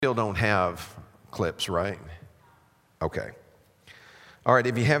Still don't have clips, right? Okay. All right,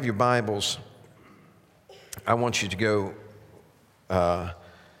 if you have your Bibles, I want you to go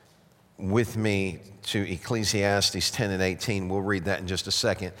with me to Ecclesiastes 10 and 18. We'll read that in just a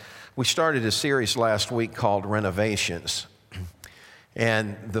second. We started a series last week called Renovations.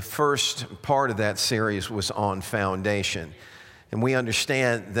 And the first part of that series was on foundation. And we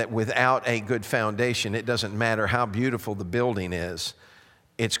understand that without a good foundation, it doesn't matter how beautiful the building is,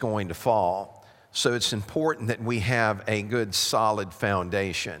 it's going to fall. So it's important that we have a good, solid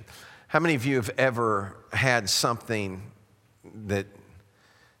foundation. How many of you have ever had something that,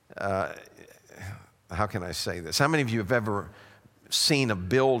 how can I say this? How many of you have ever seen a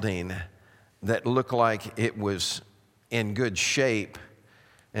building that looked like it was in good shape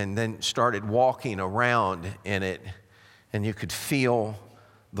and then started walking around in it and you could feel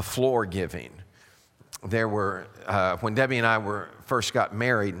the floor giving? There were, when Debbie and I first got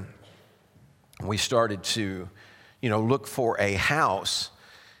married, we started to, look for a house.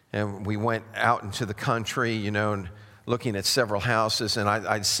 And we went out into the country, and looking at several houses. And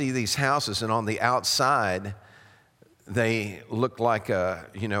I'd see these houses, and on the outside, they looked like a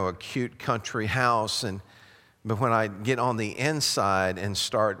cute country house. But when I'd get on the inside and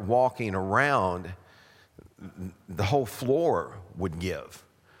start walking around, the whole floor would give.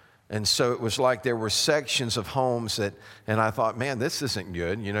 And so it was like there were sections of homes and I thought, man, this isn't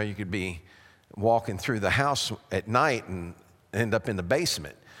good. You could be walking through the house at night and end up in the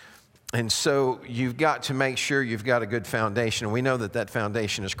basement. And so you've got to make sure you've got a good foundation. And we know that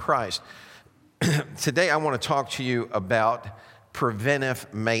foundation is Christ. Today I want to talk to you about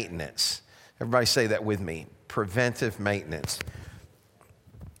preventive maintenance. Everybody say that with me, preventive maintenance.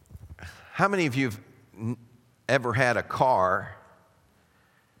 How many of you have ever had a car?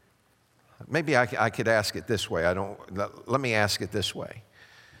 Maybe I could ask it this way. Let me ask it this way.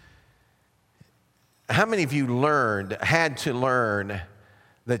 How many of you had to learn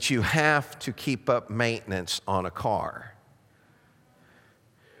that you have to keep up maintenance on a car?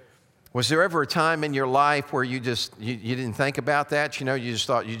 Was there ever a time in your life where you didn't think about that? You just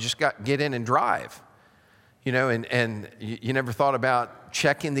thought you just get in and drive, and you never thought about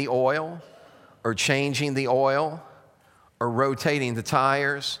checking the oil or changing the oil or rotating the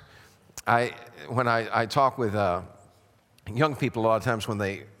tires? When I talk with young people, a lot of times when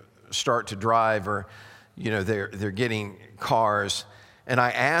they start to drive or they're getting cars, and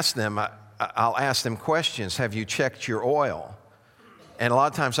I'll ask them questions. Have you checked your oil? And a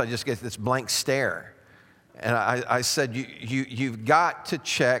lot of times I just get this blank stare. And I said, you've got to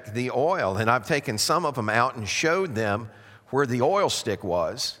check the oil. And I've taken some of them out and showed them where the oil stick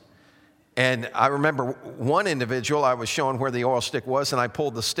was. And I remember one individual, I was showing where the oil stick was, and I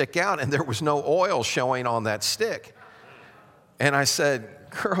pulled the stick out, and there was no oil showing on that stick. And I said,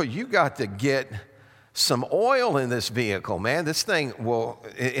 girl, you got to get some oil in this vehicle, man. This thing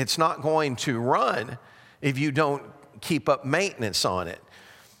it's not going to run if you don't keep up maintenance on it.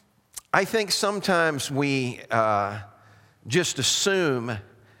 I think sometimes we just assume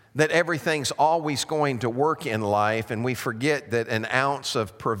that everything's always going to work in life, and we forget that an ounce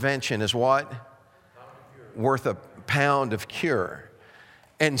of prevention is what? Worth a pound of cure.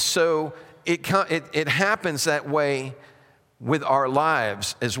 And so it happens that way with our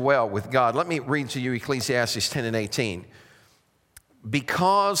lives as well with God. Let me read to you Ecclesiastes 10 and 18.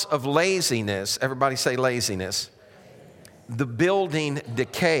 Because of laziness, everybody say laziness, the building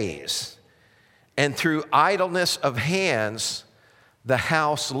decays, and through idleness of hands, the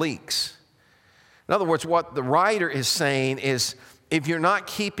house leaks. In other words, what the writer is saying is if you're not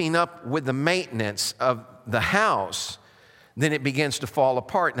keeping up with the maintenance of the house, then it begins to fall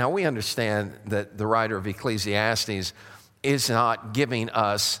apart. Now, we understand that the writer of Ecclesiastes is not giving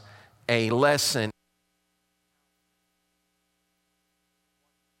us a lesson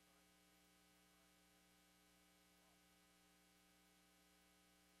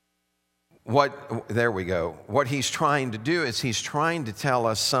there we go. What he's trying to do is he's trying to tell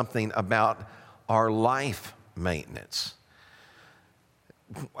us something about our life maintenance.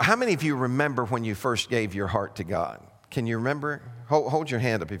 How many of you remember when you first gave your heart to God? Can you remember? Hold your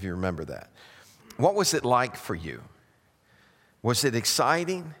hand up if you remember that. What was it like for you? Was it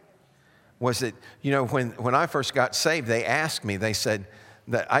exciting? Was it, when I first got saved, they asked me, they said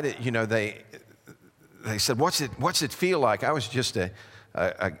that I did, they said, what's it feel like? I was just a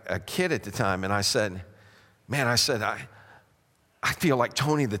kid at the time, and I said, I feel like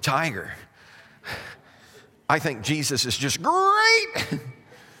Tony the Tiger. I think Jesus is just great.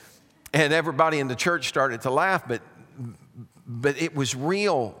 And everybody in the church started to laugh, but it was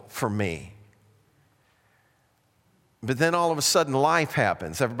real for me. But then all of a sudden life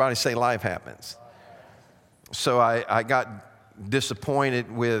happens. Everybody say life happens. So I got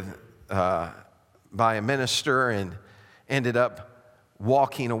disappointed with by a minister and ended up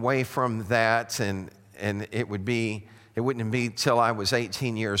walking away from that, and it wouldn't be till I was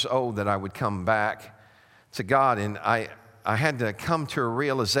 18 years old that I would come back to God. And I had to come to a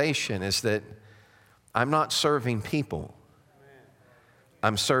realization is that I'm not serving people.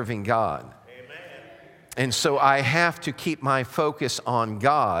 I'm serving God. And so I have to keep my focus on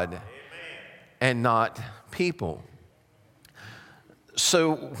God and not people.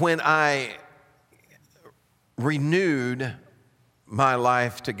 So when I renewed my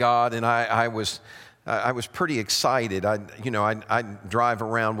life to God, and I was pretty excited. I'd drive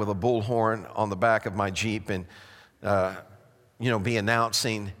around with a bullhorn on the back of my Jeep and, be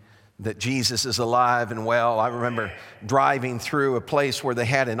announcing that Jesus is alive and well. I remember driving through a place where they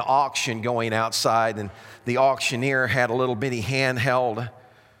had an auction going outside, and the auctioneer had a little bitty handheld,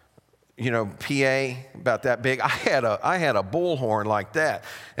 PA about that big. I had a bullhorn like that,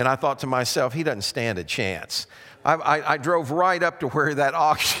 and I thought to myself, he doesn't stand a chance. I drove right up to where that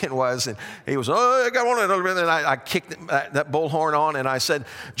auction was, and he was, I got one, and I kicked that bullhorn on, and I said,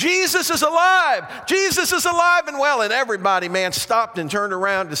 Jesus is alive! Jesus is alive and well! And everybody, man, stopped and turned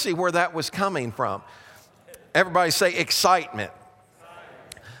around to see where that was coming from. Everybody say excitement.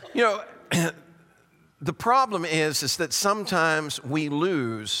 The problem is that sometimes we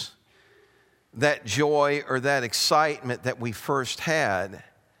lose that joy or that excitement that we first had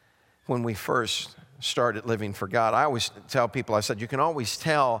when we first started living for God. I always tell people, I said, you can always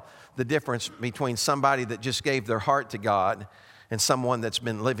tell the difference between somebody that just gave their heart to God and someone that's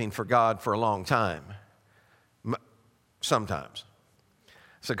been living for God for a long time. Sometimes.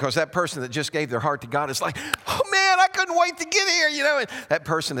 So, because that person that just gave their heart to God is like, oh man, I couldn't wait to get here, And that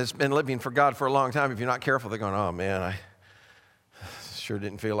person that's been living for God for a long time, if you're not careful, they're going, oh man, I sure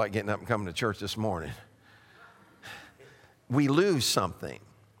didn't feel like getting up and coming to church this morning. We lose something.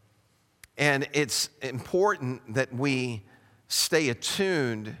 And it's important that we stay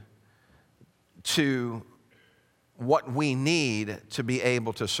attuned to what we need to be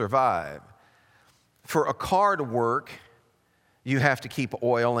able to survive. For a car to work, you have to keep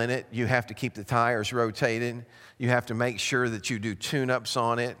oil in it. You have to keep the tires rotated. You have to make sure that you do tune-ups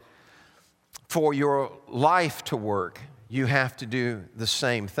on it. For your life to work, you have to do the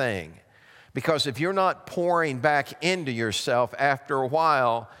same thing. Because if you're not pouring back into yourself, after a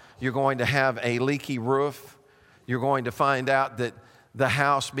while, you're going to have a leaky roof. You're going to find out that the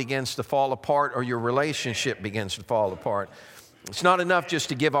house begins to fall apart, or your relationship begins to fall apart. It's not enough just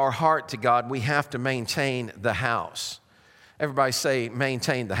to give our heart to God. We have to maintain the house. Everybody say,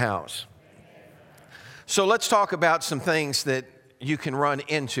 maintain the house. So let's talk about some things that you can run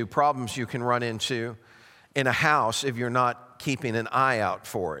into, problems you can run into in a house if you're not keeping an eye out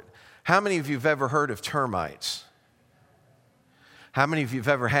for it. How many of you have ever heard of termites? How many of you have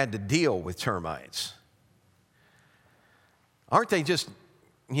ever had to deal with termites? Aren't they just,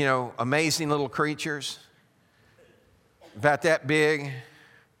 amazing little creatures? About that big.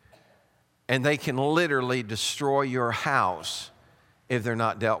 And they can literally destroy your house if they're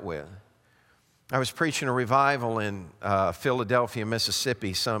not dealt with. I was preaching a revival in Philadelphia,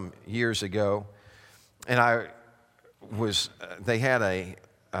 Mississippi some years ago. And they had a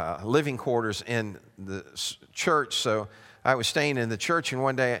living quarters in the church, so I was staying in the church, and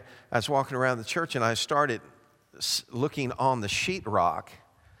one day I was walking around the church, and I started looking on the sheetrock,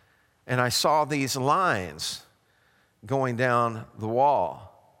 and I saw these lines going down the wall,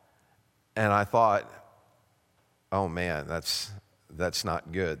 and I thought, oh man, that's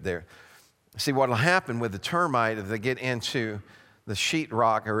not good. See, what will happen with the termite if they get into the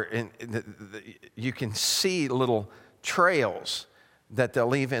sheetrock, you can see little trails that they'll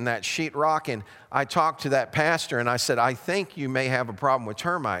leave in that sheetrock. And I talked to that pastor, and I said, I think you may have a problem with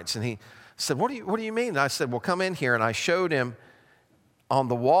termites. And he said, what do you mean? And I said, well, come in here. And I showed him on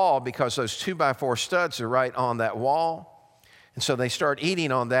the wall, because those 2x4 studs are right on that wall. And so they start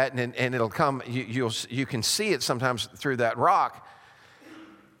eating on that, and it'll come, you can see it sometimes through that rock.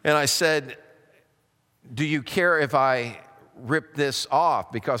 And I said, do you care if I rip this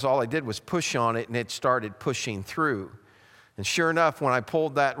off? Because all I did was push on it, and it started pushing through. And sure enough, when I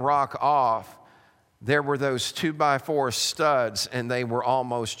pulled that rock off, there were those 2x4 studs, and they were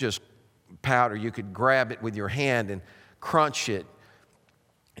almost just powder. You could grab it with your hand and crunch it,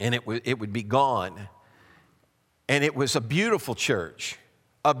 and it would be gone. And it was a beautiful church,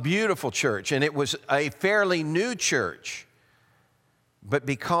 and it was a fairly new church. But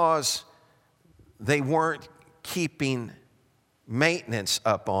because they weren't keeping maintenance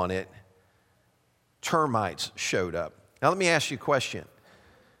up on it, termites showed up. Now, let me ask you a question.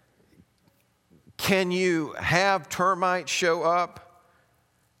 Can you have termites show up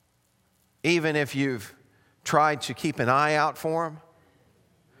even if you've tried to keep an eye out for them?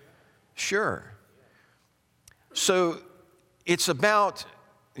 Sure. So it's about,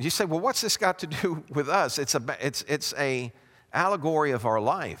 you say, well, what's this got to do with us? It's a allegory of our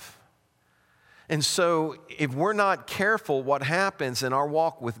life. And so if we're not careful, what happens in our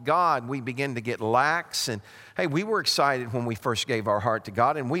walk with God, we begin to get lax. And hey, we were excited when we first gave our heart to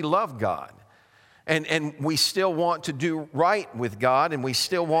God, and we love God. And we still want to do right with God, and we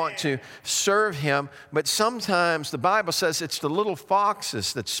still want to serve Him. But sometimes the Bible says it's the little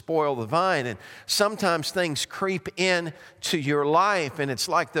foxes that spoil the vine. And sometimes things creep in to your life, and it's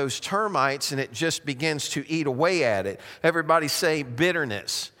like those termites, and it just begins to eat away at it. Everybody say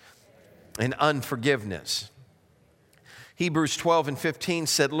bitterness and unforgiveness. Hebrews 12:15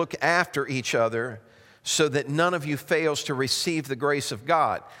 said, look after each other so that none of you fails to receive the grace of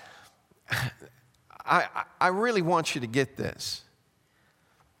God. I really want you to get this,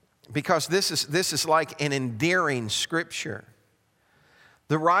 because this is like an endearing scripture.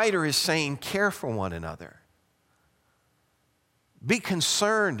 The writer is saying, care for one another. Be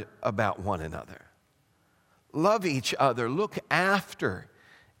concerned about one another. Love each other. Look after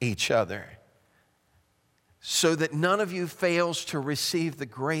each other so that none of you fails to receive the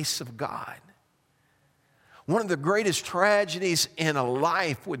grace of God. One of the greatest tragedies in a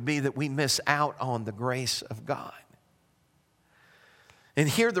life would be that we miss out on the grace of God. And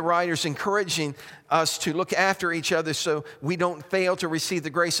here the writer's encouraging us to look after each other so we don't fail to receive the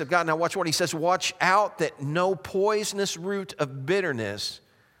grace of God. Now watch what he says. Watch out that no poisonous root of bitterness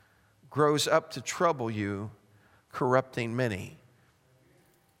grows up to trouble you, corrupting many.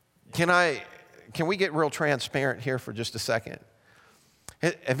 Can we get real transparent here for just a second?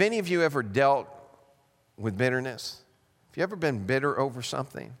 Have any of you ever dealt with bitterness? Have you ever been bitter over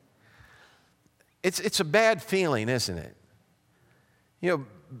something? It's a bad feeling, isn't it? You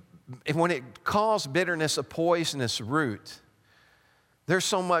know, when it calls bitterness a poisonous root, there's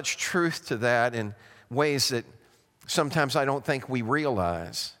so much truth to that in ways that sometimes I don't think we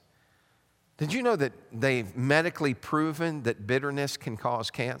realize. Did you know that they've medically proven that bitterness can cause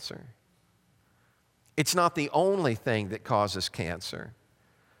cancer? It's not the only thing that causes cancer,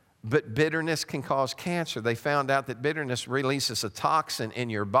 but bitterness can cause cancer. They found out that bitterness releases a toxin in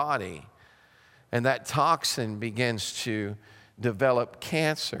your body, and that toxin begins to develop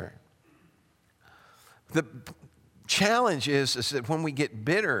cancer. The challenge is that when we get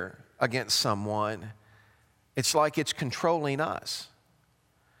bitter against someone, it's like it's controlling us.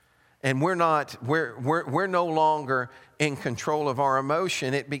 And we're no longer in control of our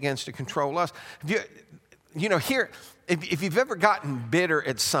emotion. It begins to control us. You know, here, if you've ever gotten bitter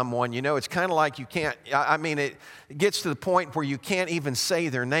at someone, you know, it's kind of like you can't, I mean, it gets to the point where you can't even say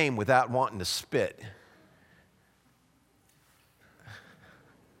their name without wanting to spit.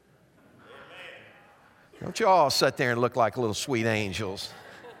 Don't you all sit there and look like little sweet angels?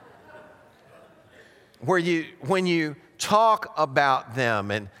 When you talk about them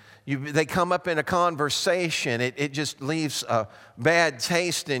and they come up in a conversation, it just leaves a bad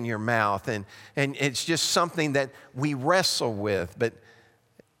taste in your mouth, and it's just something that we wrestle with. But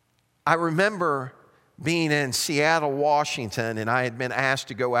I remember being in Seattle, Washington, and I had been asked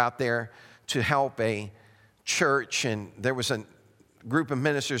to go out there to help a church, and there was a group of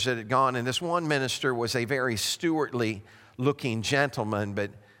ministers that had gone, and this one minister was a very stewardly looking gentleman,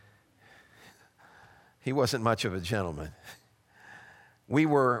 but he wasn't much of a gentleman. We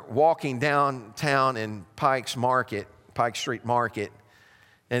were walking downtown in Pike Street Market,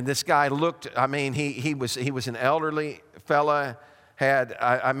 and this guy looked, I mean, he was an elderly fella,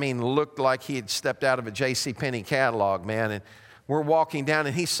 looked like he had stepped out of a JCPenney catalog, man. And we're walking down,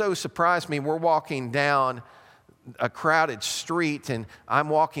 and he so surprised me. We're walking down a crowded street, and I'm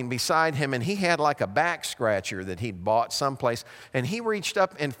walking beside him, and he had like a back scratcher that he'd bought someplace, and he reached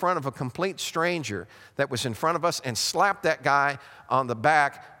up in front of a complete stranger that was in front of us and slapped that guy on the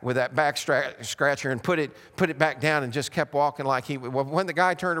back with that back scratcher and put it back down and just kept walking like when the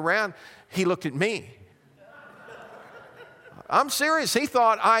guy turned around, he looked at me. I'm serious. He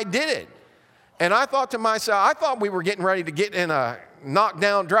thought I did it. And I thought to myself, I thought we were getting ready to get in a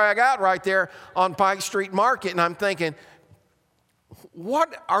knockdown, drag out right there on Pike Street Market. And I'm thinking,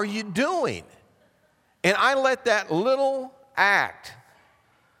 what are you doing? And I let that little act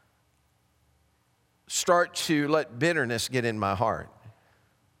start to let bitterness get in my heart.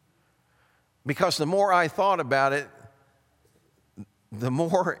 Because the more I thought about it, the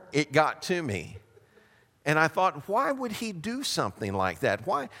more it got to me. And I thought, why would he do something like that?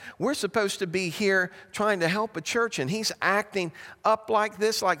 Why? We're supposed to be here trying to help a church, and he's acting up like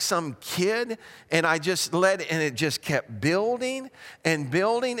this, like some kid. And I just let it, and it just kept building and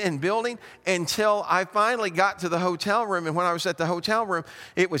building and building until I finally got to the hotel room. And when I was at the hotel room,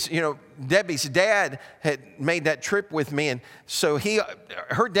 it was, Debbie's dad had made that trip with me. And so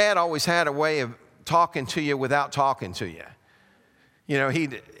her dad always had a way of talking to you without talking to you.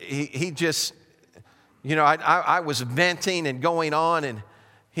 He just... I was venting and going on, and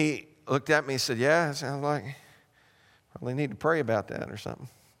he looked at me and said, yeah, it sounds like probably need to pray about that or something.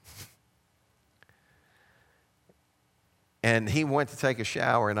 And he went to take a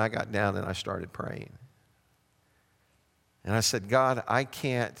shower, and I got down and I started praying. And I said, God, I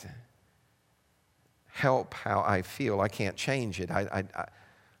can't help how I feel. I can't change it.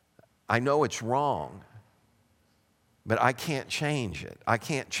 I know it's wrong, but I can't change it. I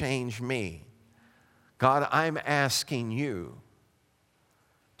can't change me. God, I'm asking you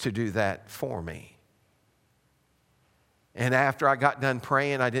to do that for me. And after I got done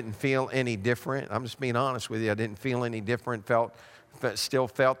praying, I didn't feel any different. I'm just being honest with you. I didn't feel any different, still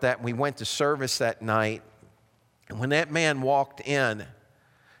felt that. We went to service that night, and when that man walked in,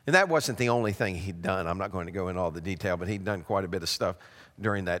 and that wasn't the only thing he'd done. I'm not going to go into all the detail, but he'd done quite a bit of stuff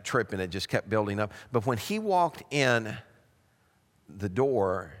during that trip, and it just kept building up. But when he walked in the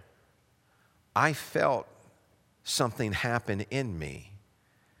door, I felt something happen in me.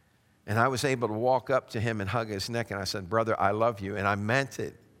 And I was able to walk up to him and hug his neck, and I said, brother, I love you. And I meant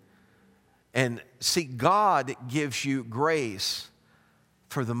it. And see, God gives you grace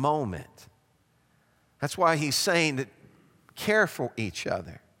for the moment. That's why he's saying that care for each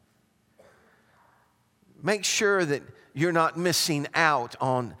other. Make sure that you're not missing out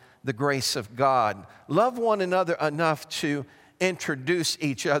on the grace of God. Love one another enough to introduce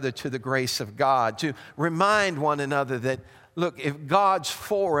each other to the grace of God, to remind one another that, look, if God's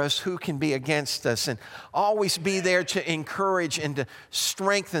for us, who can be against us? And always be there to encourage and to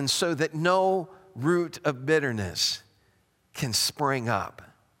strengthen so that no root of can spring up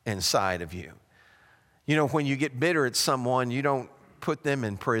inside of you. When you get bitter at someone, you don't put them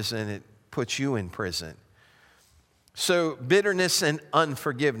in prison, it puts you in prison. So bitterness and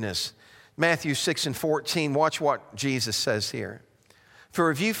unforgiveness. Matthew 6:14, watch what Jesus says here.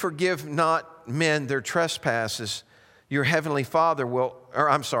 For if you forgive not men their trespasses, your heavenly Father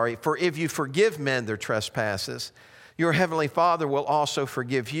for if you forgive men their trespasses, your heavenly Father will also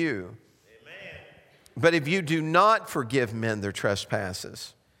forgive you. Amen. But if you do not forgive men their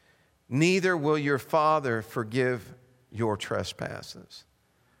trespasses, neither will your Father forgive your trespasses.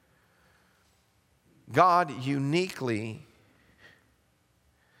 God uniquely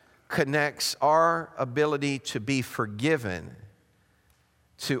connects our ability to be forgiven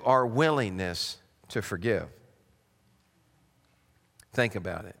to our willingness to forgive. Think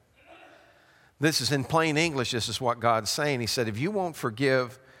about it. This is in plain English. This is what God's saying. He said, if you won't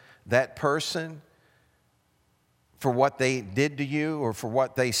forgive that person for what they did to you or for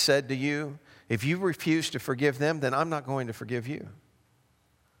what they said to you, if you refuse to forgive them, then I'm not going to forgive you.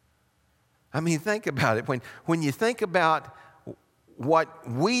 I mean, think about it. When you think about what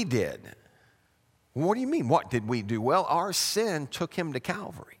we did, what do you mean, what did we do? Well, our sin took him to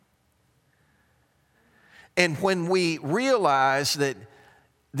Calvary. And when we realize that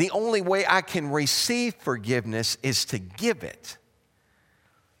the only way I can receive forgiveness is to give it,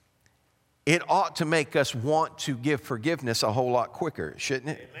 it ought to make us want to give forgiveness a whole lot quicker,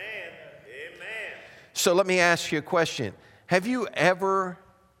 shouldn't it? Amen. Amen. So let me ask you a question. Have you ever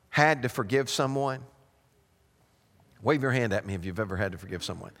had to forgive someone? Wave your hand at me if you've ever had to forgive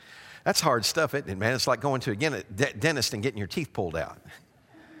someone. That's hard stuff, isn't it, man? It's like going to a dentist and getting your teeth pulled out.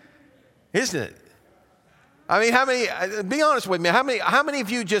 Isn't it? I mean, be honest with me, how many of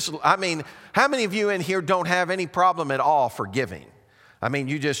you in here don't have any problem at all forgiving? I mean,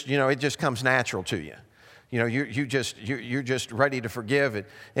 you just, it just comes natural to you. You're just ready to forgive it.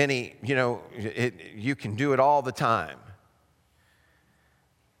 You can do it all the time.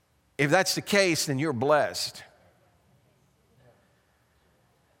 If that's the case, then you're blessed.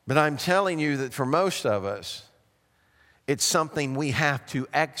 But I'm telling you that for most of us, it's something we have to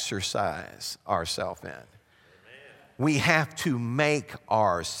exercise ourselves in. Amen. We have to make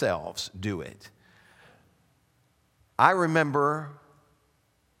ourselves do it. I remember,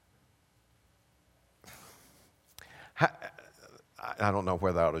 I don't know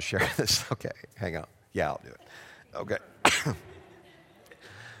whether I ought to share this. Okay, hang on. Yeah, I'll do it. Okay.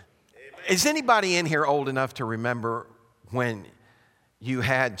 Is anybody in here old enough to remember when you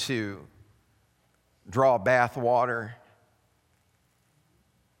had to draw bath water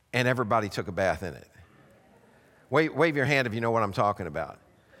and everybody took a bath in it? Wave your hand if you know what I'm talking about.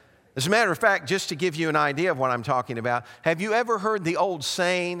 As a matter of fact, just to give you an idea of what I'm talking about, have you ever heard the old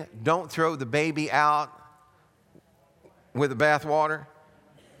saying, don't throw the baby out with the bathwater?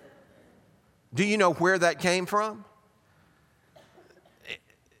 Do you know where that came from?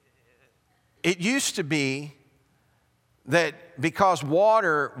 It used to be that because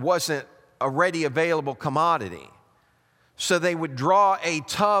water wasn't a ready available commodity, so they would draw a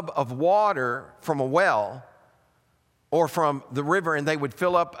tub of water from a well or from the river, and they would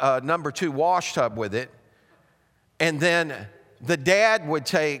fill up a number 2 wash tub with it. And then the dad would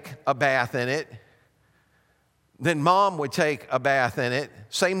take a bath in it. Then mom would take a bath in it,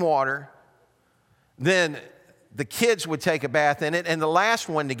 same water. Then the kids would take a bath in it, and the last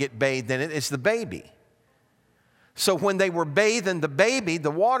one to get bathed in it is the baby. So when they were bathing the baby,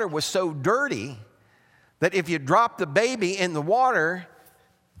 the water was so dirty that if you dropped the baby in the water,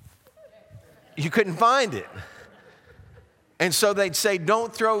 you couldn't find it. And so they'd say,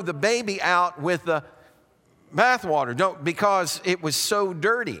 don't throw the baby out with the bathwater, because it was so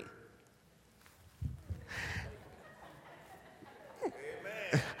dirty.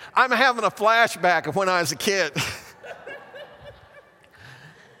 I'm having a flashback of when I was a kid.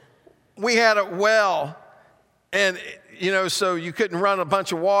 We had a well, and so you couldn't run a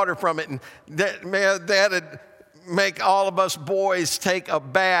bunch of water from it. And Dad would make all of us boys take a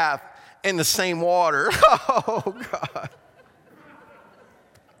bath in the same water. Oh, God.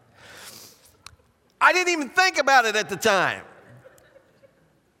 I didn't even think about it at the time.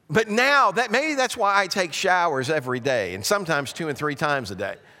 But now, maybe that's why I take showers every day, and sometimes 2 and 3 times a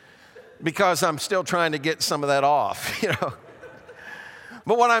day, because I'm still trying to get some of that off,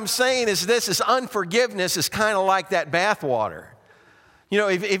 But what I'm saying is unforgiveness is kind of like that bathwater.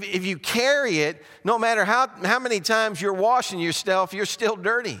 If you carry it, no matter how many times you're washing yourself, you're still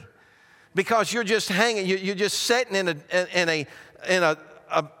dirty, because you're just hanging. You're just sitting in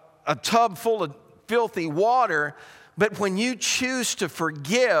a tub full of filthy water. But when you choose to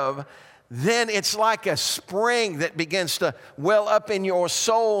forgive, then it's like a spring that begins to well up in your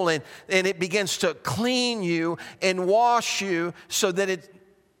soul, and it begins to clean you and wash you so that it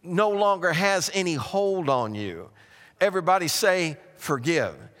no longer has any hold on you. Everybody say,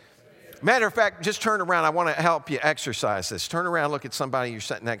 forgive. Matter of fact, just turn around. I want to help you exercise this. Turn around, look at somebody you're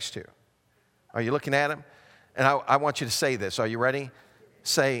sitting next to. Are you looking at them? And I want you to say this. Are you ready?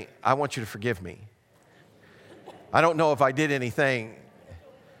 Say, I want you to forgive me. I don't know if I did anything,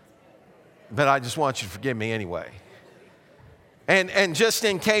 but I just want you to forgive me anyway. And just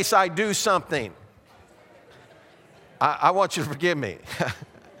in case I do something, I want you to forgive me.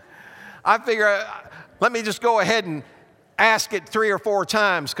 I figure, let me just go ahead and ask it 3 or 4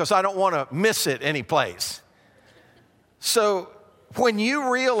 times, because I don't want to miss it any place. So when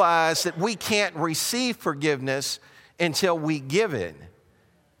you realize that we can't receive forgiveness until we give it,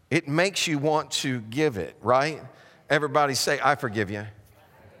 it makes you want to give it, right? Everybody say, I forgive you.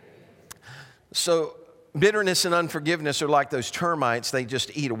 So bitterness and unforgiveness are like those termites. They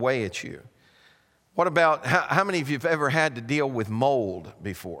just eat away at you. What about, how many of you have ever had to deal with mold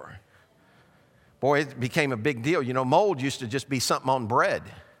before? Boy, it became a big deal. Mold used to just be something on bread.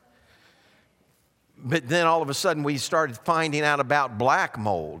 But then all of a sudden we started finding out about black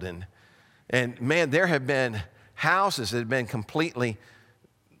mold. And man, there have been houses that have been completely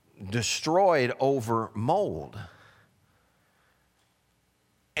destroyed over mold.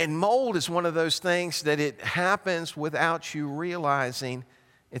 And mold is one of those things that it happens without you realizing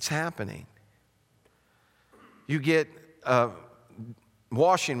it's happening. You get a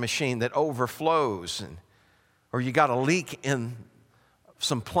washing machine that overflows, or you got a leak in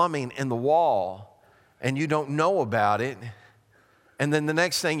some plumbing in the wall, and you don't know about it. And then the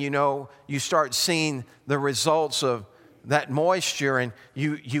next thing you know, you start seeing the results of that moisture, and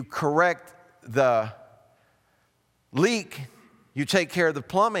you correct the leak. You take care of the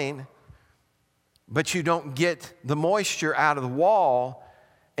plumbing, but you don't get the moisture out of the wall,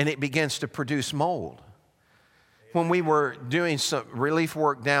 and it begins to produce mold. When we were doing some relief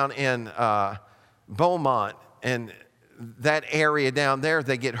work down in Beaumont, and that area down there,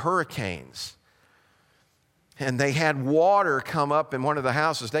 they get hurricanes. And they had water come up in one of the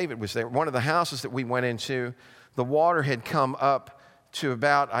houses. David was there. One of the houses that we went into, the water had come up to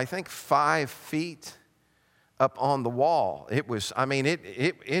about, I think, 5 feet up on the wall. It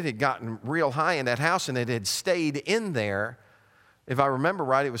had gotten real high in that house, and it had stayed in there. If I remember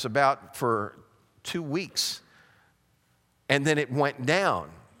right, it was about for 2 weeks. And then it went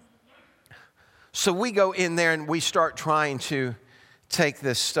down. So we go in there and we start trying to take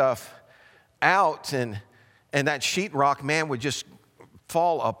this stuff out, and that sheetrock, man, would just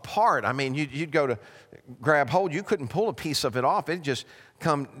fall apart. I mean, you'd go to grab hold. You couldn't pull a piece of it off. It'd just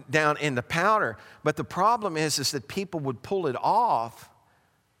come down into powder. But the problem is that people would pull it off,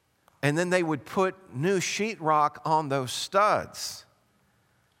 and then they would put new sheetrock on those studs.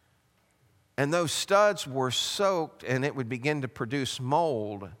 And those studs were soaked, and it would begin to produce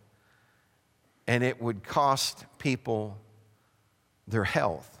mold, and it would cost people their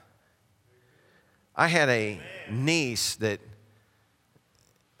health. I had a niece that,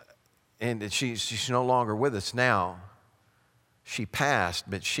 and she's no longer with us now. She passed,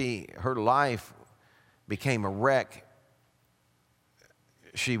 but her life became a wreck.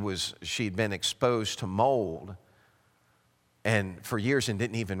 She'd been exposed to mold, and for years and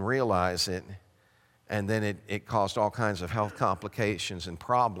didn't even realize it. And then it caused all kinds of health complications and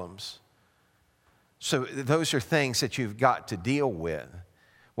problems. So those are things that you've got to deal with.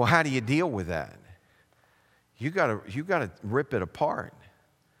 Well, how do you deal with that? You got to rip it apart.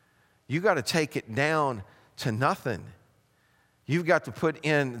 You got to take it down to nothing. You've got to put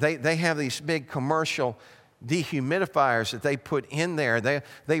in, they have these big commercial dehumidifiers that they put in there.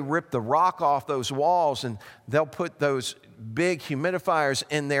 They rip the rock off those walls, and they'll put those big humidifiers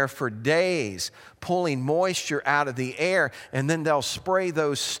in there for days, pulling moisture out of the air, and then they'll spray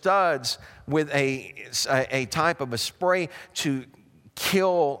those studs with a type of a spray to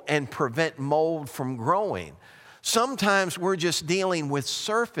kill and prevent mold from growing. Sometimes we're just dealing with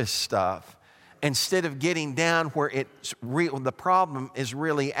surface stuff instead of getting down where the problem is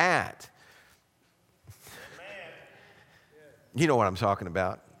really at. You know what I'm talking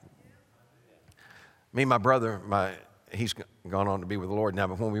about. Me and my brother, he's gone on to be with the Lord now,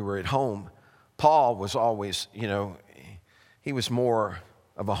 but when we were at home, Paul was always, he was more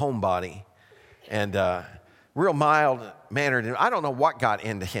of a homebody and real mild-mannered. I don't know what got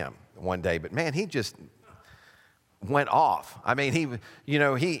into him one day, but man, he just went off. I mean, he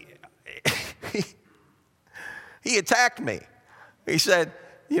attacked me. He said,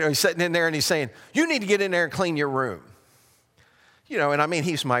 he's sitting in there and he's saying, "You need to get in there and clean your room." And I mean,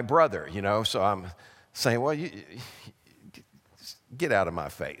 he's my brother, so I'm saying, well, you get out of my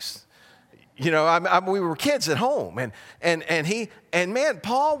face. We were kids at home, and man,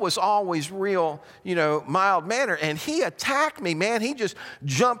 Paul was always real, mild-mannered, and he attacked me, man. He just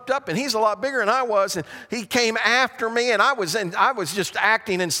jumped up, and he's a lot bigger than I was, and he came after me, and I was just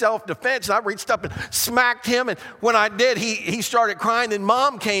acting in self-defense, and I reached up and smacked him, and when I did, he started crying, and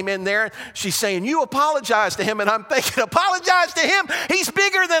Mom came in there, and she's saying, "You apologize to him," and I'm thinking, apologize to him? He's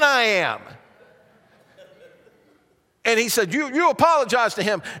bigger than I am. And he said, you apologize to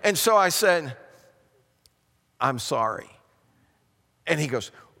him. And so I said, "I'm sorry." And he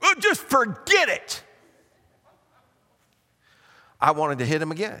goes, "Oh, just forget it." I wanted to hit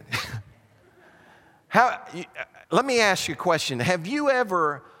him again. Let me ask you a question. Have you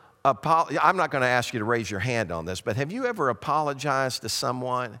ever I'm not going to ask you to raise your hand on this, but have you ever apologized to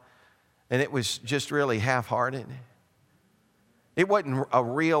someone and it was just really half-hearted? It wasn't a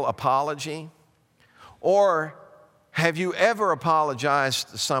real apology? Or have you ever apologized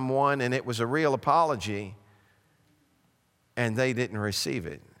to someone and it was a real apology and they didn't receive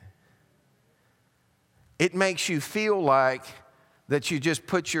it? It makes you feel like that you just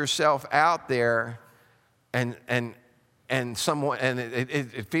put yourself out there and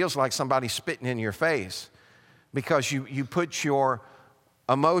it feels like somebody's spitting in your face because you put your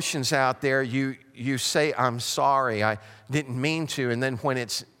emotions out there. You say, "I'm sorry, I didn't mean to," and then when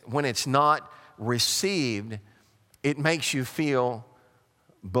it's not received, it makes you feel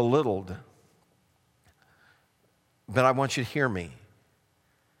belittled. But I want you to hear me.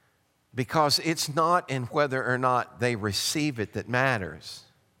 Because it's not in whether or not they receive it that matters.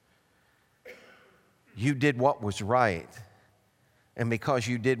 You did what was right. And because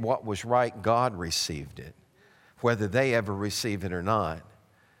you did what was right, God received it, whether they ever receive it or not.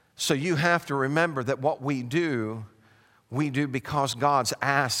 So you have to remember that what we do because God's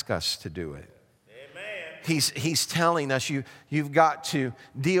asked us to do it. He's telling us you've got to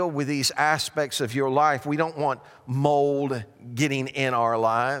deal with these aspects of your life. We don't want mold getting in our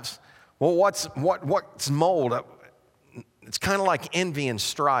lives. Well, what's mold? It's kind of like envy and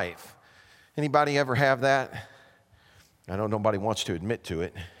strife. Anybody ever have that? I know nobody wants to admit to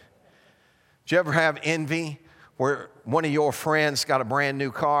it. Did you ever have envy where one of your friends got a brand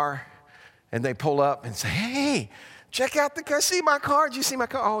new car and they pull up and say, "Hey, check out the car. See my car? Did you see my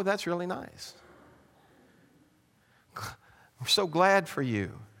car? Oh, that's really nice. We're so glad for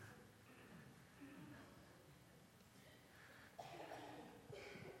you."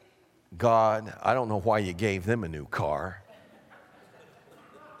 God, I don't know why you gave them a new car.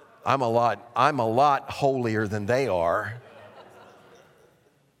 I'm a lot holier than they are.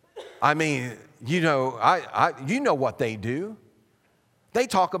 I mean, you know what they do. They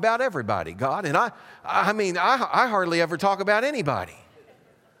talk about everybody, God. And I mean, I hardly ever talk about anybody.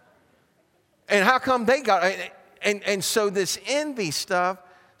 And how come they got, and so this envy stuff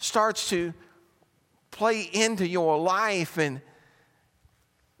starts to play into your life, and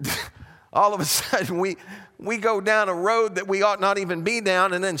all of a sudden we go down a road that we ought not even be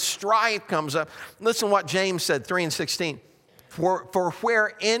down, and then strife comes up. Listen to what James said, 3:16. For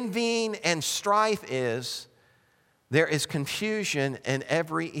where envying and strife is, there is confusion in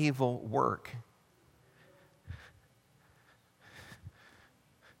every evil work.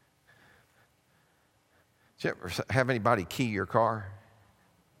 Did you ever have anybody key your car?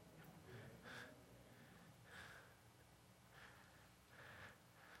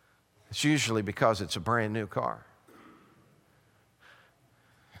 It's usually because it's a brand new car.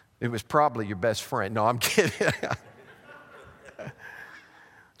 It was probably your best friend. No, I'm kidding.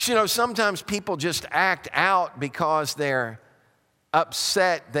 You know, sometimes people just act out because they're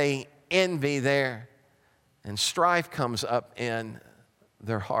upset, they envy there, and strife comes up in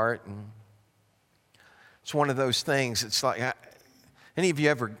their heart. And it's one of those things, it's like, any of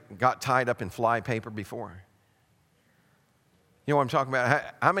you ever got tied up in fly paper before? You know what I'm talking about?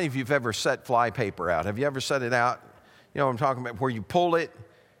 How many of you have ever set fly paper out? Have you ever set it out? You know what I'm talking about? Where you pull it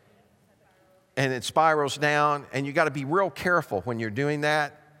and it spirals down, and you got to be real careful when you're doing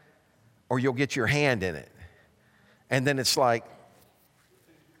that, or you'll get your hand in it. And then it's like,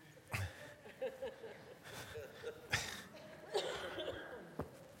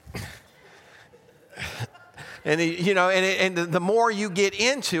 and you know, and the more you get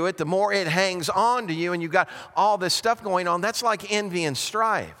into it, the more it hangs on to you, and you've got all this stuff going on. That's like envy and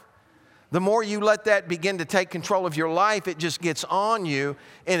strife. The more you let that begin to take control of your life, it just gets on you,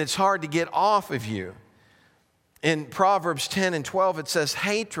 and it's hard to get off of you. In Proverbs 10 and 12, it says,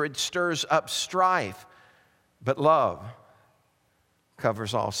 hatred stirs up strife, but love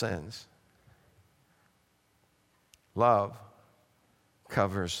covers all sins. Love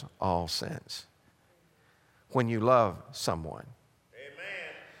covers all sins. When you love someone.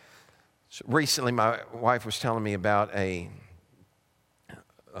 Amen. So recently, my wife was telling me about a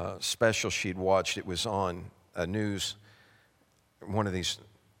special she'd watched. It was on one of these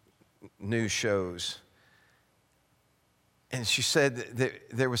news shows. And she said that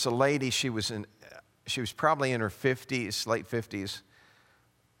there was a lady, she was probably in her 50s, late 50s,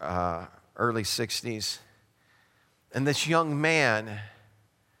 early 60s. And this young man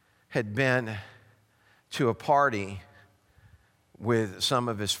had been to a party with some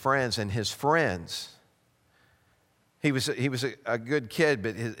of his friends, and his friends, he was a good kid,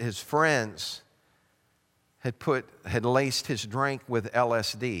 but his friends had laced his drink with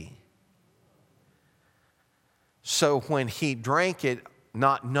LSD. So when he drank it,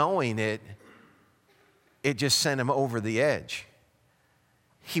 not knowing it, it just sent him over the edge.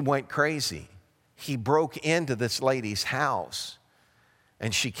 He went crazy. He broke into this lady's house,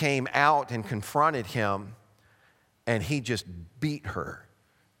 and she came out and confronted him, and he just beat her.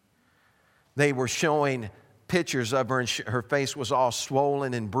 They were showing pictures of her, and her face was all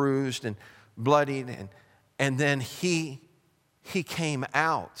swollen and bruised and bloodied. And then he came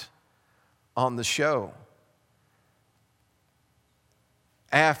out on the show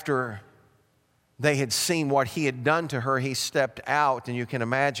after they had seen what he had done to her. He stepped out, and you can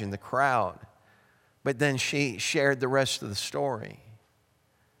imagine the crowd. But then she shared the rest of the story.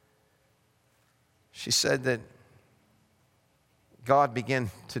 She said that God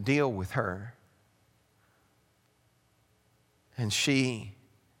began to deal with her, and she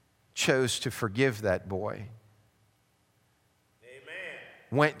chose to forgive that boy. Amen.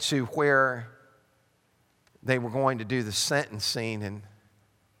 Went to where they were going to do the sentencing and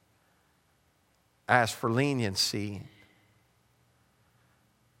asked for leniency.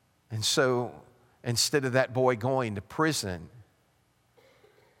 And so instead of that boy going to prison,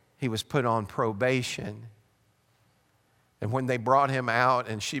 he was put on probation. And when they brought him out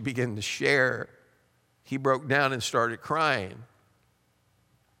and she began to share, he broke down and started crying.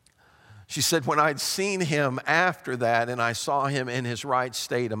 She said, when I'd seen him after that and I saw him in his right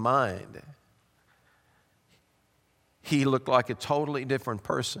state of mind, he looked like a totally different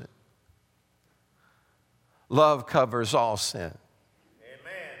person. Love covers all sin.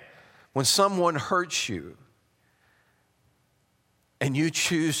 Amen. When someone hurts you and you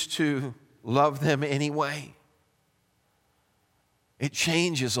choose to love them anyway, it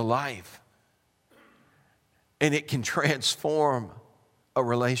changes a life. And it can transform a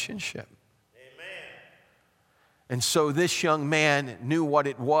relationship. Amen. And so this young man knew what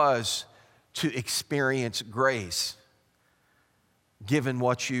it was to experience grace. given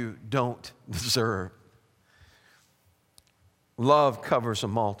what you don't deserve. Love covers a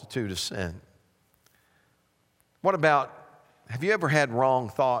multitude of sin. What about, have you ever had wrong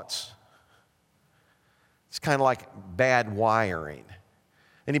thoughts? It's kind of like bad wiring.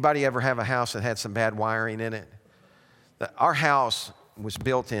 Anybody ever have a house that had some bad wiring in it? Our house was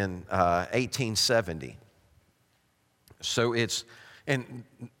built in 1870. So it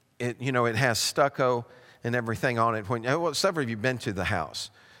has stucco and everything on it. Several of you have been to the house.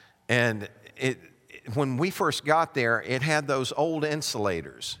 And when we first got there, it had those old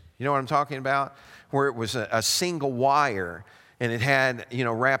insulators. You know what I'm talking about? Where it was a single wire, and it had,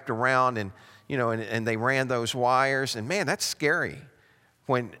 wrapped around, and they ran those wires. And man, that's scary.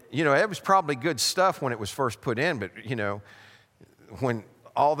 When, it was probably good stuff when it was first put in, but, when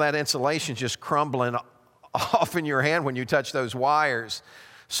all that insulation's just crumbling off in your hand when you touch those wires.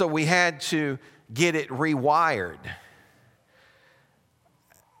 So we had to get it rewired.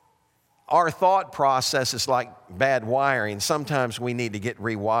 Our thought process is like bad wiring. Sometimes we need to get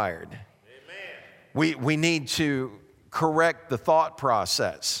rewired. Amen. We need to correct the thought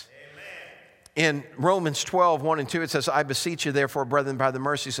process. In Romans 12, 1 and 2, it says, I beseech you, therefore, brethren, by the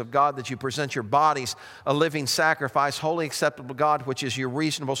mercies of God, that you present your bodies a living sacrifice, wholly acceptable to God, which is your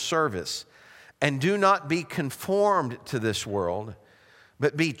reasonable service. And do not be conformed to this world,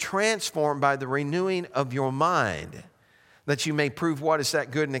 but be transformed by the renewing of your mind, that you may prove what is that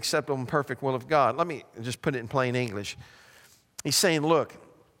good and acceptable and perfect will of God. Let me just put it in plain English. He's saying, look,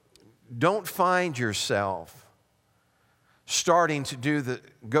 don't find yourself starting to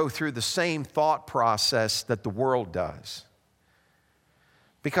go through the same thought process that the world does.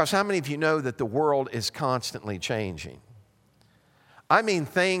 Because how many of you know that the world is constantly changing? I mean,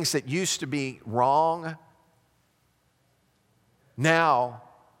 things that used to be wrong now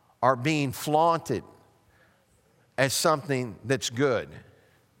are being flaunted as something that's good.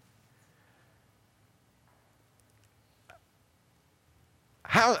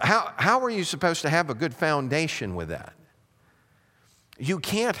 How are you supposed to have a good foundation with that? You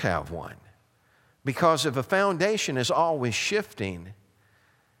can't have one, because if a foundation is always shifting,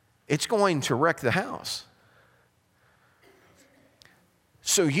 it's going to wreck the house.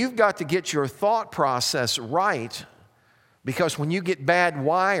 So you've got to get your thought process right, because when you get bad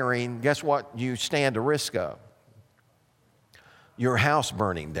wiring, guess what you stand a risk of? Your house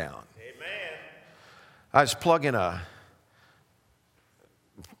burning down. Amen. I was plugging I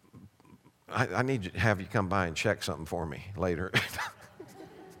need to have you come by and check something for me later.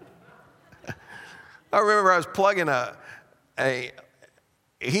 I remember I was plugging a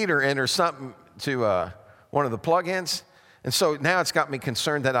heater in or something to one of the plug-ins. And so now it's got me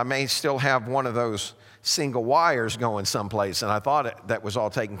concerned that I may still have one of those single wires going someplace. And I thought that was all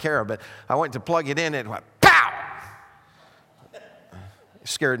taken care of. But I went to plug it in and it went, pow! It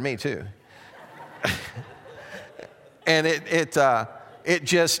scared me too. And it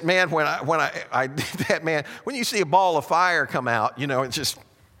just, man, when I did that, man, when you see a ball of fire come out, it just...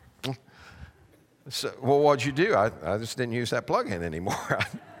 So, well, what'd you do? I just didn't use that plug-in anymore.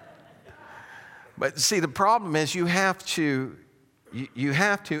 But see, the problem is you have to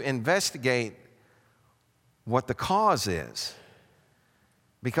investigate what the cause is.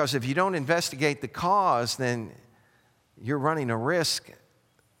 Because if you don't investigate the cause, then you're running a risk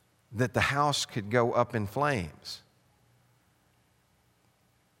that the house could go up in flames.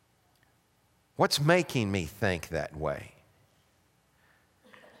 What's making me think that way?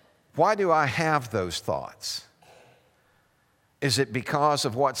 Why do I have those thoughts? Is it because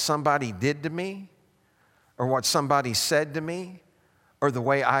of what somebody did to me, or what somebody said to me, or the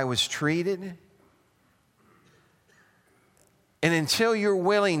way I was treated? And until you're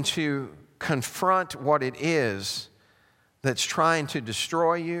willing to confront what it is that's trying to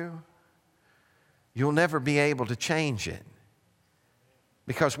destroy you, you'll never be able to change it.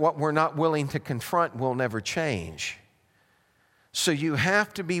 Because what we're not willing to confront will never change. So you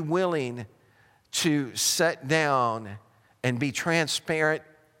have to be willing to sit down and be transparent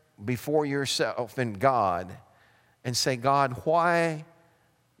before yourself and God and say, God, why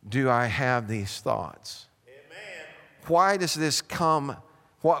do I have these thoughts? Amen. Why does this come?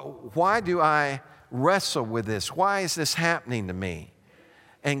 Why do I wrestle with this? Why is this happening to me?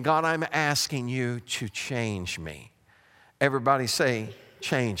 And God, I'm asking you to change me. Everybody say,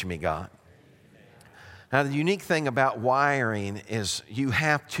 change me, God. Now, the unique thing about wiring is you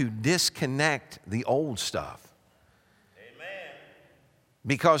have to disconnect the old stuff. Amen.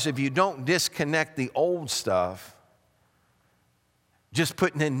 Because if you don't disconnect the old stuff, just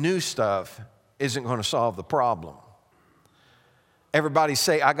putting in new stuff isn't going to solve the problem. Everybody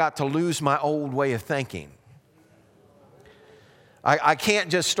say, I got to lose my old way of thinking. I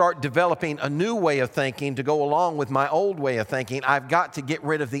can't just start developing a new way of thinking to go along with my old way of thinking. I've got to get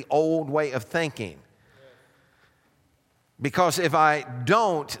rid of the old way of thinking. Because if I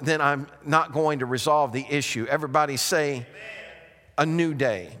don't, then I'm not going to resolve the issue. Everybody say, a new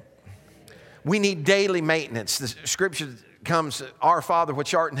day. We need daily maintenance. The scripture comes, Our Father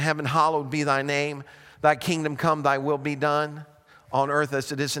which art in heaven, hallowed be thy name. Thy kingdom come, thy will be done on earth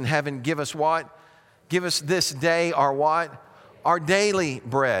as it is in heaven. Give us what? Give us this day our what? Our daily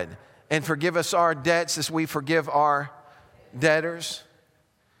bread. And forgive us our debts as we forgive our debtors.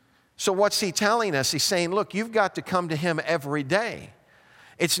 So what's he telling us? He's saying, look, you've got to come to him every day.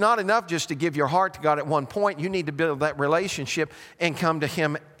 It's not enough just to give your heart to God at one point. You need to build that relationship and come to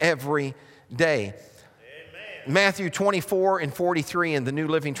him every day. Amen. Matthew 24:43 in the New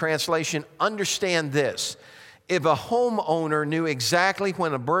Living Translation. Understand this. If a homeowner knew exactly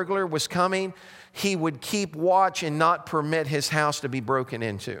when a burglar was coming, he would keep watch and not permit his house to be broken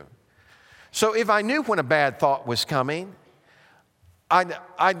into. So if I knew when a bad thought was coming,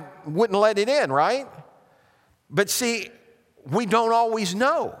 I wouldn't let it in, right? But see, we don't always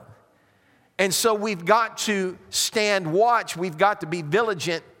know. And so we've got to stand watch. We've got to be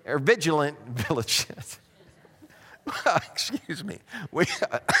vigilant. Excuse me.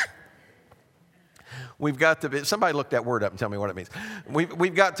 We've got to be, somebody look that word up and tell me what it means.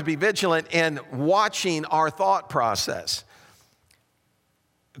 We've got to be vigilant in watching our thought process.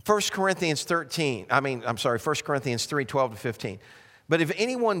 1 Corinthians 3:12-15. But if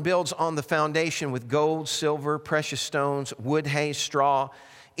anyone builds on the foundation with gold, silver, precious stones, wood, hay, straw,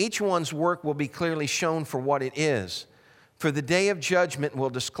 each one's work will be clearly shown for what it is. For the day of judgment will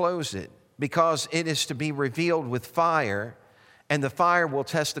disclose it, because it is to be revealed with fire, and the fire will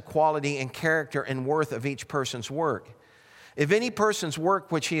test the quality and character and worth of each person's work. If any person's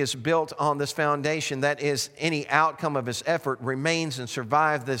work which he has built on this foundation, that is, any outcome of his effort, remains and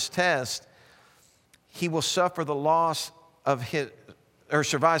survives this test, he will suffer the loss of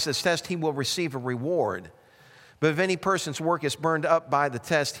survives this test, he will receive a reward. But if any person's work is burned up by the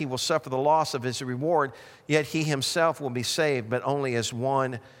test, he will suffer the loss of his reward, yet he himself will be saved, but only as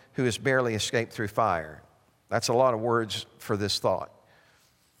one who has barely escaped through fire. That's a lot of words for this thought.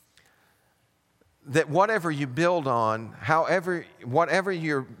 That whatever you build on, whatever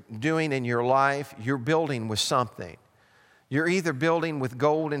you're doing in your life, you're building with something. You're either building with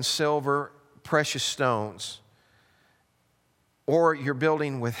gold and silver, precious stones, or you're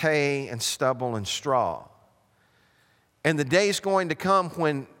building with hay and stubble and straw. And the day's going to come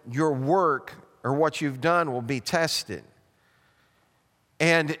when your work or what you've done will be tested.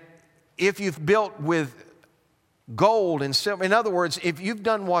 And if you've built with gold and silver, in other words, if you've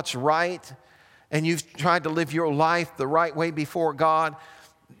done what's right and you've tried to live your life the right way before God,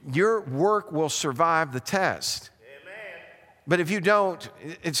 your work will survive the test. Amen. But if you don't,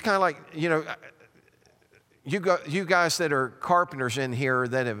 it's kind of like, you guys that are carpenters in here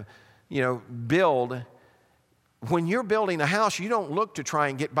that have, build. When you're building a house, you don't look to try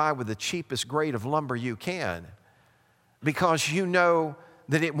and get by with the cheapest grade of lumber you can, because you know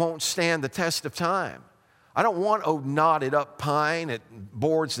that it won't stand the test of time. I don't want old knotted up pine at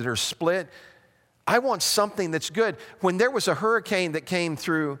boards that are split. I want something that's good. When there was a hurricane that came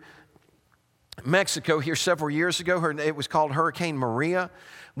through Mexico here several years ago, it was called Hurricane Maria.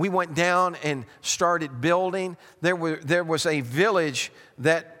 We went down and started building. There was a village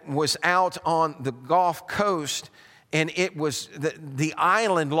that was out on the Gulf Coast, and it was the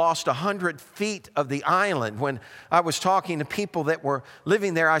island lost 100 feet of the island. When I was talking to people that were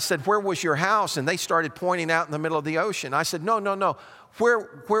living there, I said, "Where was your house?" And they started pointing out in the middle of the ocean. I said, No.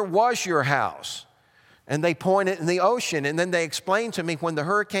 Where was your house? And they pointed in the ocean. And then they explained to me, when the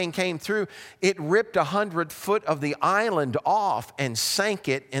hurricane came through, it ripped 100 foot of the island off and sank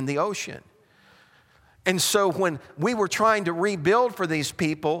it in the ocean. And so when we were trying to rebuild for these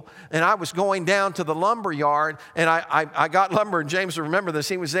people, and I was going down to the lumber yard, and I got lumber, and James will remember this,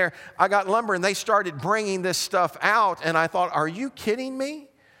 he was there. I got lumber, and they started bringing this stuff out, and I thought, are you kidding me?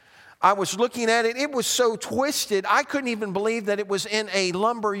 I was looking at it. It was so twisted, I couldn't even believe that it was in a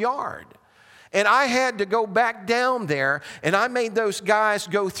lumber yard. And I had to go back down there, and I made those guys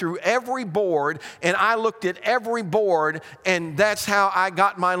go through every board, and I looked at every board, and that's how I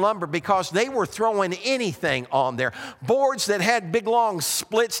got my lumber, because they were throwing anything on there. Boards that had big, long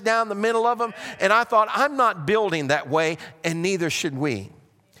splits down the middle of them, and I thought, I'm not building that way, and neither should we.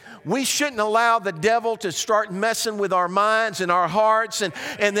 We shouldn't allow the devil to start messing with our minds and our hearts,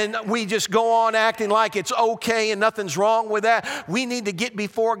 and then we just go on acting like it's okay and nothing's wrong with that. We need to get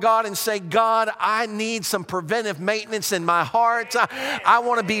before God and say, God, I need some preventive maintenance in my heart. I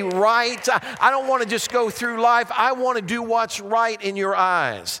want to be right. I don't want to just go through life. I want to do what's right in your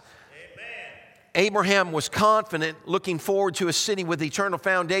eyes. Abraham was confident, looking forward to a city with eternal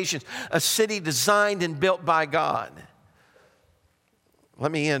foundations, a city designed and built by God.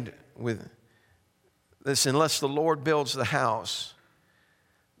 Let me end with this. Unless the Lord builds the house,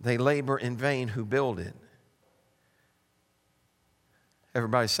 they labor in vain who build it.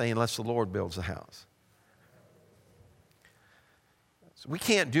 Everybody's saying, unless the Lord builds the house. So we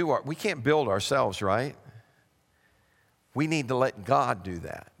can't build ourselves, right? We need to let God do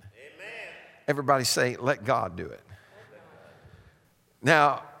that. Amen. Everybody say, let God do it.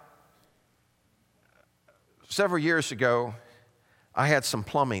 Now, several years ago, I had some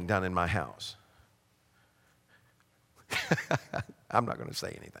plumbing done in my house. I'm not going to say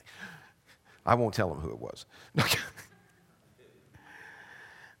anything. I won't tell them who it was.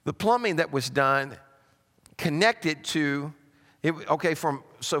 The plumbing that was done connected to,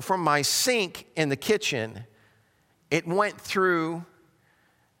 from my sink in the kitchen, it went through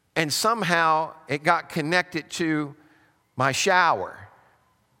and somehow it got connected to my shower.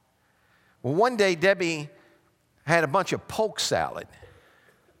 Well, one day Debbie had a bunch of polk salad,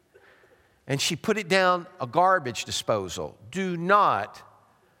 and she put it down a garbage disposal. Do not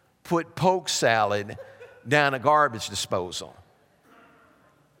put polk salad down a garbage disposal.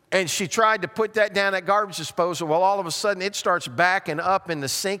 And she tried to put that down at garbage disposal. Well, all of a sudden, it starts backing up in the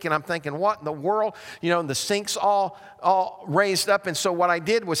sink, and I'm thinking, what in the world? You know, the sink's all raised up. And so what I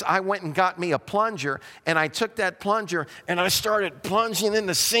did was I went and got me a plunger, and I took that plunger, and I started plunging in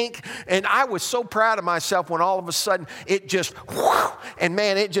the sink. And I was so proud of myself when all of a sudden it just, and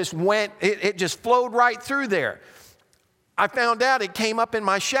man, it just went, it just flowed right through there. I found out it came up in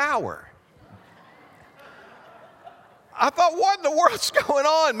my shower. I thought, what in the world's going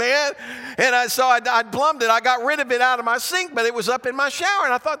on, man? And I'd plumbed it. I got rid of it out of my sink, but it was up in my shower.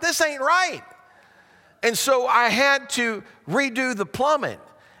 And I thought, this ain't right. And so I had to redo the plumbing.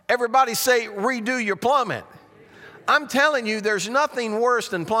 Everybody say, redo your plumbing. I'm telling you, there's nothing worse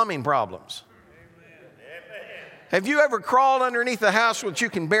than plumbing problems. Have you ever crawled underneath a house which you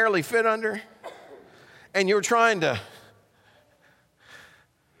can barely fit under? And you're trying to...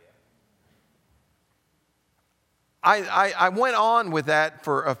 I went on with that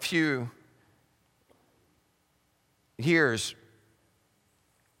for a few years,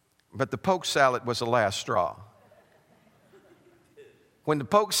 but the polk salad was the last straw. When the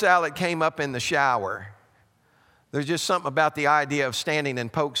polk salad came up in the shower, there's just something about the idea of standing in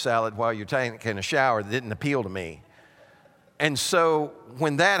polk salad while you're taking a shower that didn't appeal to me. And so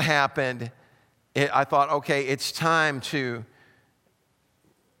when that happened, I thought, okay, it's time to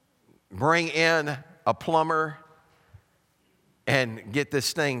bring in a plumber and get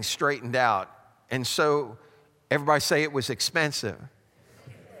this thing straightened out. And so everybody say it was expensive.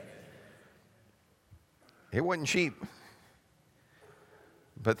 It wasn't cheap.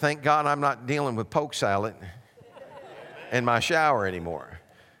 But thank God I'm not dealing with polk salad in my shower anymore.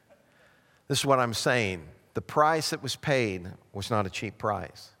 This is what I'm saying. The price that was paid was not a cheap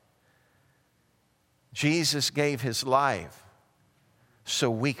price. Jesus gave his life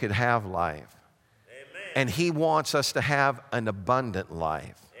so we could have life. And he wants us to have an abundant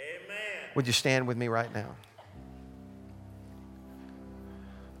life. Amen. Would you stand with me right now?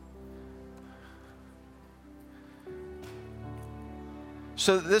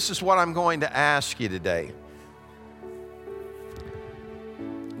 So this is what I'm going to ask you today.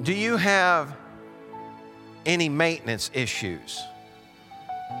 Do you have any maintenance issues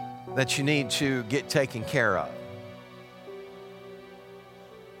that you need to get taken care of?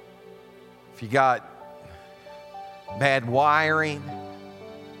 If you got bad wiring,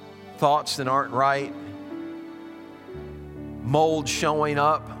 thoughts that aren't right, mold showing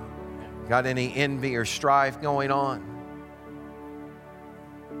up, got any envy or strife going on?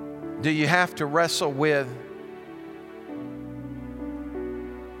 Do you have to wrestle with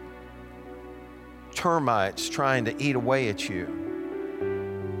termites trying to eat away at you?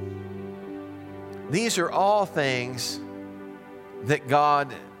 These are all things that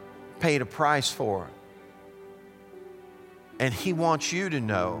God paid a price for. And he wants you to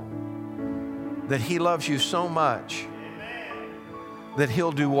know that he loves you so much that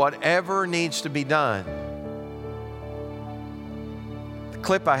he'll do whatever needs to be done. The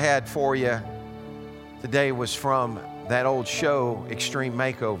clip I had for you today was from that old show, Extreme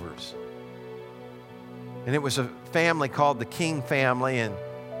Makeovers. And it was a family called the King family, and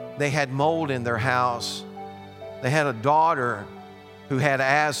they had mold in their house. They had a daughter who had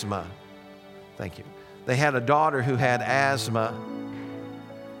asthma. Thank you. They had a daughter who had asthma.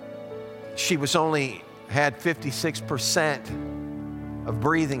 She was only had 56% of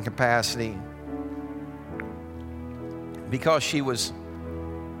breathing capacity because she was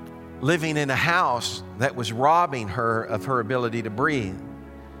living in a house that was robbing her of her ability to breathe.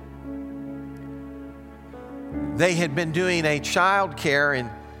 They had been doing a child care and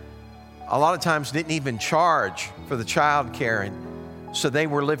a lot of times didn't even charge for the child care, and so they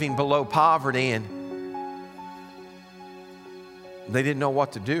were living below poverty and they didn't know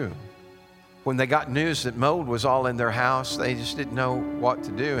what to do. When they got news that mold was all in their house, they just didn't know what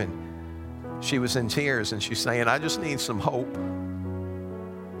to do. And she was in tears and she's saying, I just need some hope.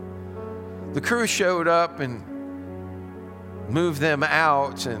 The crew showed up and moved them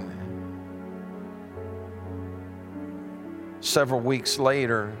out, and several weeks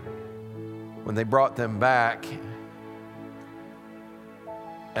later, when they brought them back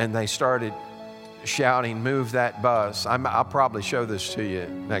and they started shouting, move that bus. I'll probably show this to you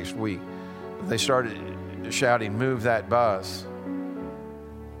next week. They started shouting, move that bus.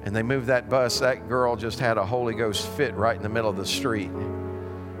 And they moved that bus. That girl just had a Holy Ghost fit right in the middle of the street.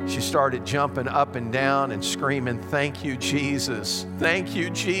 She started jumping up and down and screaming, thank you, Jesus. Thank you,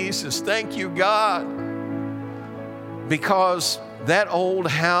 Jesus. Thank you, God. Because that old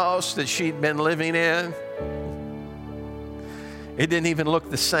house that she'd been living in, it didn't even look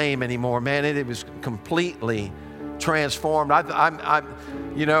the same anymore, man. It was completely transformed. I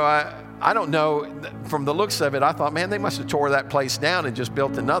don't know, from the looks of it, I thought, man, they must have tore that place down and just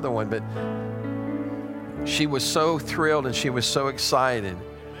built another one. But she was so thrilled and she was so excited.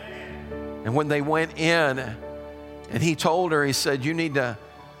 And when they went in, and he told her, he said, you need to,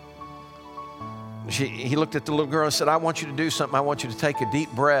 he looked at the little girl and said, I want you to do something. I want you to take a deep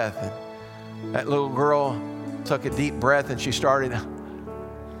breath. And that little girl took a deep breath and she started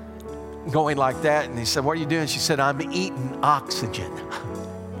going like that. And he said, what are you doing? She said, I'm eating oxygen.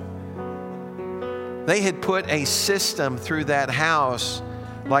 They had put a system through that house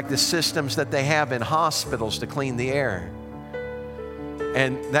like the systems that they have in hospitals to clean the air.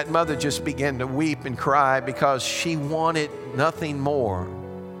 And that mother just began to weep and cry because she wanted nothing more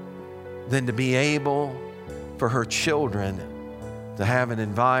than to be able for her children to have an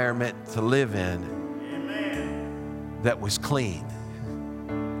environment to live in that was clean.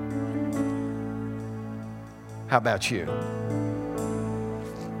 How about you?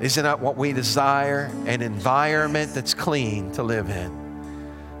 Isn't that what we desire? An environment that's clean to live in.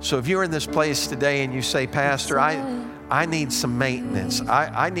 So if you're in this place today and you say, Pastor, I need some maintenance.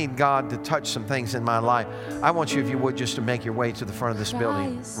 I need God to touch some things in my life. I want you, if you would, just to make your way to the front of this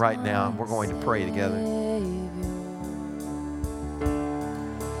building right now. We're going to pray together.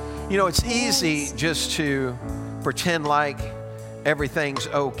 You know, it's easy just to pretend like everything's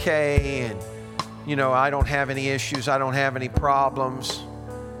okay and, you know, I don't have any issues, I don't have any problems.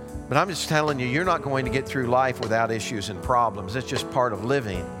 But I'm just telling you, you're not going to get through life without issues and problems. It's just part of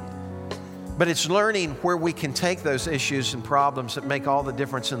living. But it's learning where we can take those issues and problems that make all the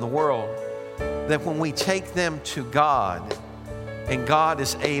difference in the world. That when we take them to God, and God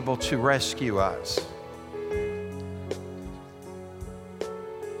is able to rescue us.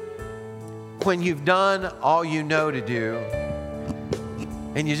 When you've done all you know to do,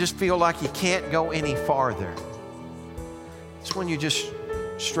 and you just feel like you can't go any farther, it's when you just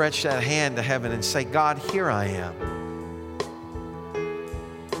stretch that hand to heaven and say, God, here I am.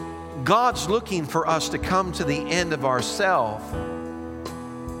 God's looking for us to come to the end of ourselves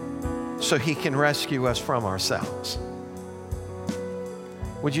so He can rescue us from ourselves.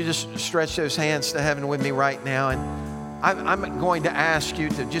 Would you just stretch those hands to heaven with me right now? And I'm going to ask you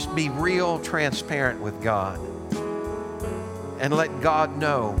to just be real transparent with God and let God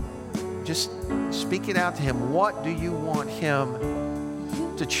know. Just speak it out to Him. What do you want Him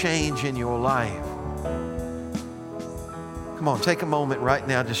to change in your life? Come on, take a moment right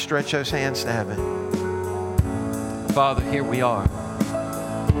now to stretch those hands to heaven. Father, here we are.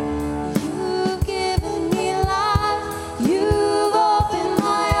 You've given me life. You've opened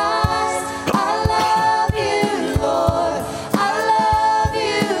my eyes. I love you, Lord. I love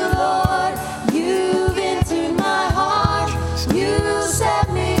you, Lord. You've entered my heart. You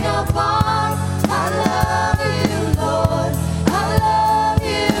set me apart. I love you, Lord. I love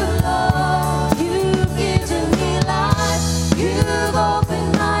you, Lord. You've given me life. You've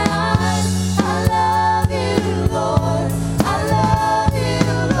opened my eyes. I love you, Lord. I love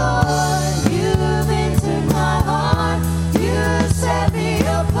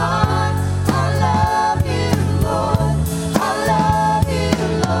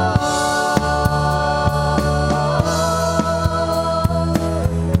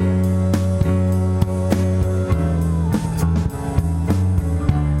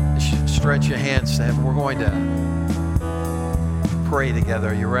pray together.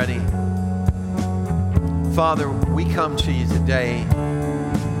 Are you ready? Father, we come to you today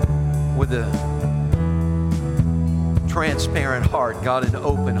with a transparent heart, God, an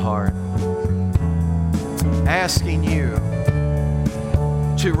open heart, asking you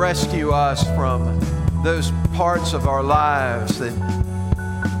to rescue us from those parts of our lives that,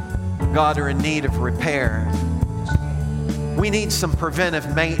 God, are in need of repair. We need some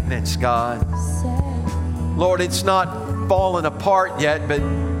preventive maintenance, God. Lord, it's not fallen apart yet, but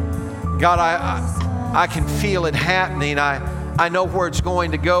God, I can feel it happening. I know where it's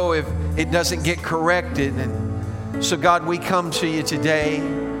going to go if it doesn't get corrected. And so, God, we come to you today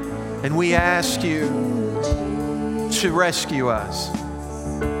and we ask you to rescue us,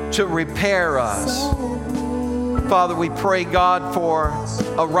 to repair us. Father, we pray, God, for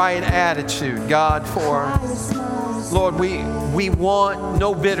a right attitude. God, for, Lord, we want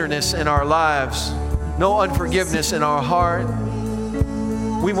no bitterness in our lives, no unforgiveness in our heart.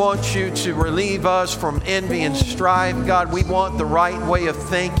 We want you to relieve us from envy and strife. God, we want the right way of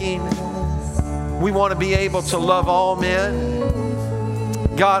thinking. We want to be able to love all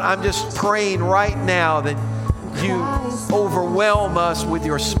men. God, I'm just praying right now that you overwhelm us with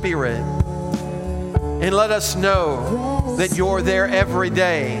your Spirit. And let us know that you're there every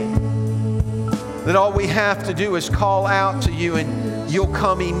day. That all we have to do is call out to you and you'll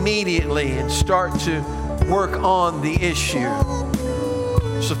come immediately and start to work on the issue.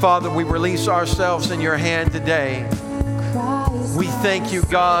 So, Father, we release ourselves in your hand today. We thank you,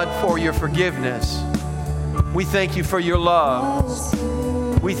 God, for your forgiveness. We thank you for your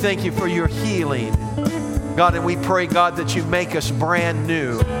love. We thank you for your healing. God, and we pray, God, that you make us brand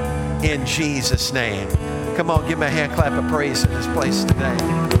new in Jesus' name. Come on, give me a hand clap of praise in this place today.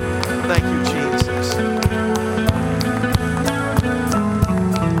 Thank you, Jesus.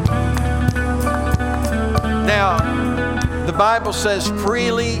 Now, the Bible says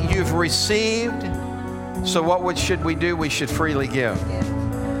freely you've received. So what should we do? We should freely give.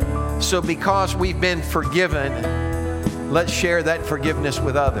 So because we've been forgiven, let's share that forgiveness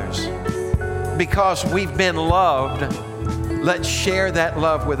with others. Because we've been loved, let's share that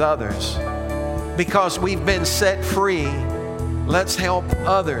love with others. Because we've been set free, let's help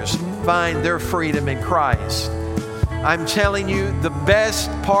others find their freedom in Christ. I'm telling you, the best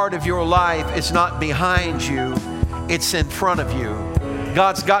part of your life is not behind you, it's in front of you.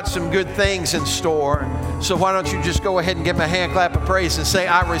 God's got some good things in store. So why don't you just go ahead and give him a hand clap of praise and say,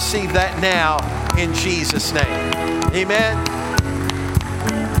 I receive that now in Jesus' name. Amen.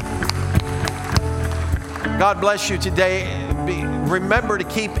 God bless you today. Remember to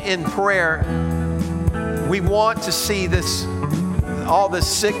keep in prayer. We want to see all this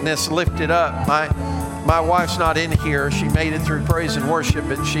sickness lifted up. My wife's not in here. She made it through praise and worship,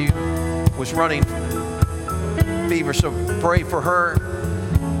 but she was running fever. So pray for her.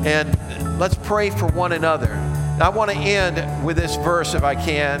 And let's pray for one another. Now, I want to end with this verse if I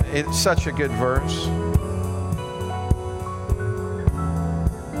can. It's such a good verse.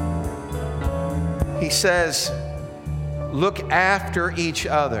 He says, look after each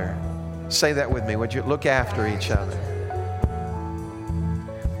other. Say that with me, would you? Look after each other.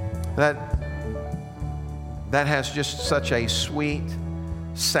 That has just such a sweet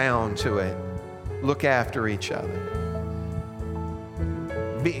sound to it. Look after each other.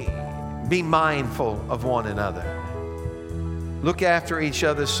 Be mindful of one another. Look after each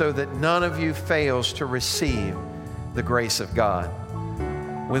other so that none of you fails to receive the grace of God.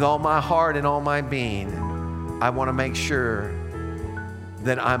 With all my heart and all my being, I want to make sure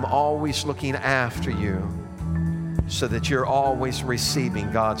that I'm always looking after you so that you're always receiving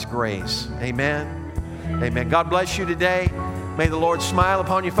God's grace. Amen. Amen. God bless you today. May the Lord smile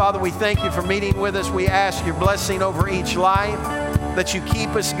upon you. Father, we thank you for meeting with us. We ask your blessing over each life, that you keep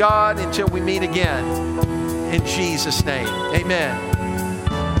us, God, until we meet again. In Jesus' name, amen.